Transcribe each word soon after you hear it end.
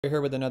We're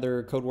here with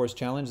another Codewars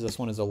challenge. This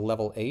one is a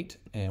level 8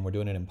 and we're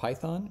doing it in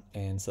Python.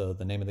 And so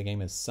the name of the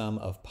game is Sum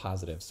of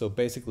Positives. So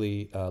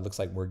basically looks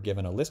like we're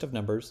given a list of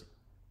numbers.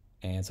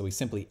 And so we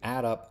simply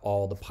add up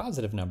all the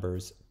positive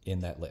numbers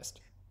in that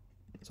list.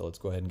 So let's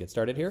go ahead and get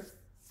started here.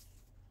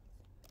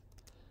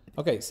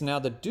 Okay, so now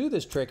to do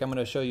this trick, I'm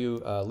going to show you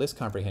list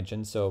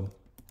comprehension. So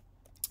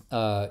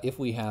if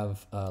we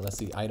have, let's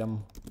see,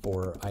 item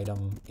for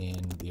item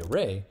in the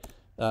array,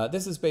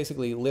 this is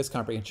basically list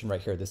comprehension right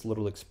here, this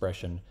little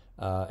expression.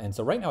 And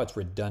so right now it's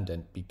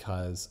redundant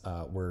because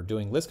we're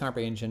doing list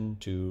comprehension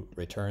to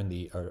return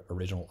the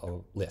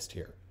original list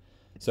here.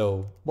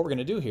 So what we're going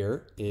to do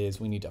here is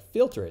we need to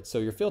filter it. So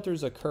your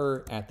filters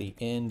occur at the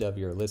end of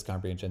your list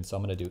comprehension. So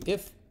I'm going to do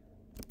if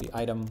the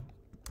item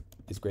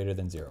is greater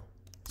than 0.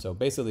 So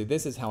basically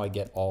this is how I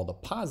get all the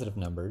positive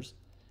numbers.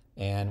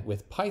 And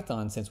with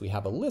Python, since we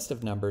have a list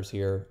of numbers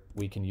here,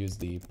 we can use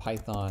the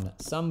Python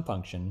sum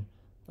function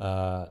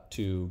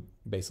to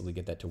basically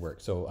get that to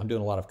work. So I'm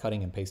doing a lot of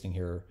cutting and pasting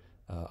here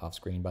off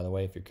screen, by the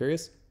way, if you're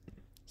curious.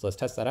 So let's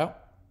test that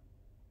out.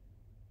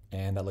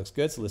 And that looks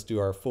good. So let's do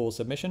our full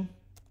submission.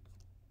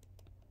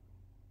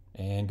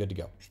 And good to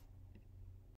go.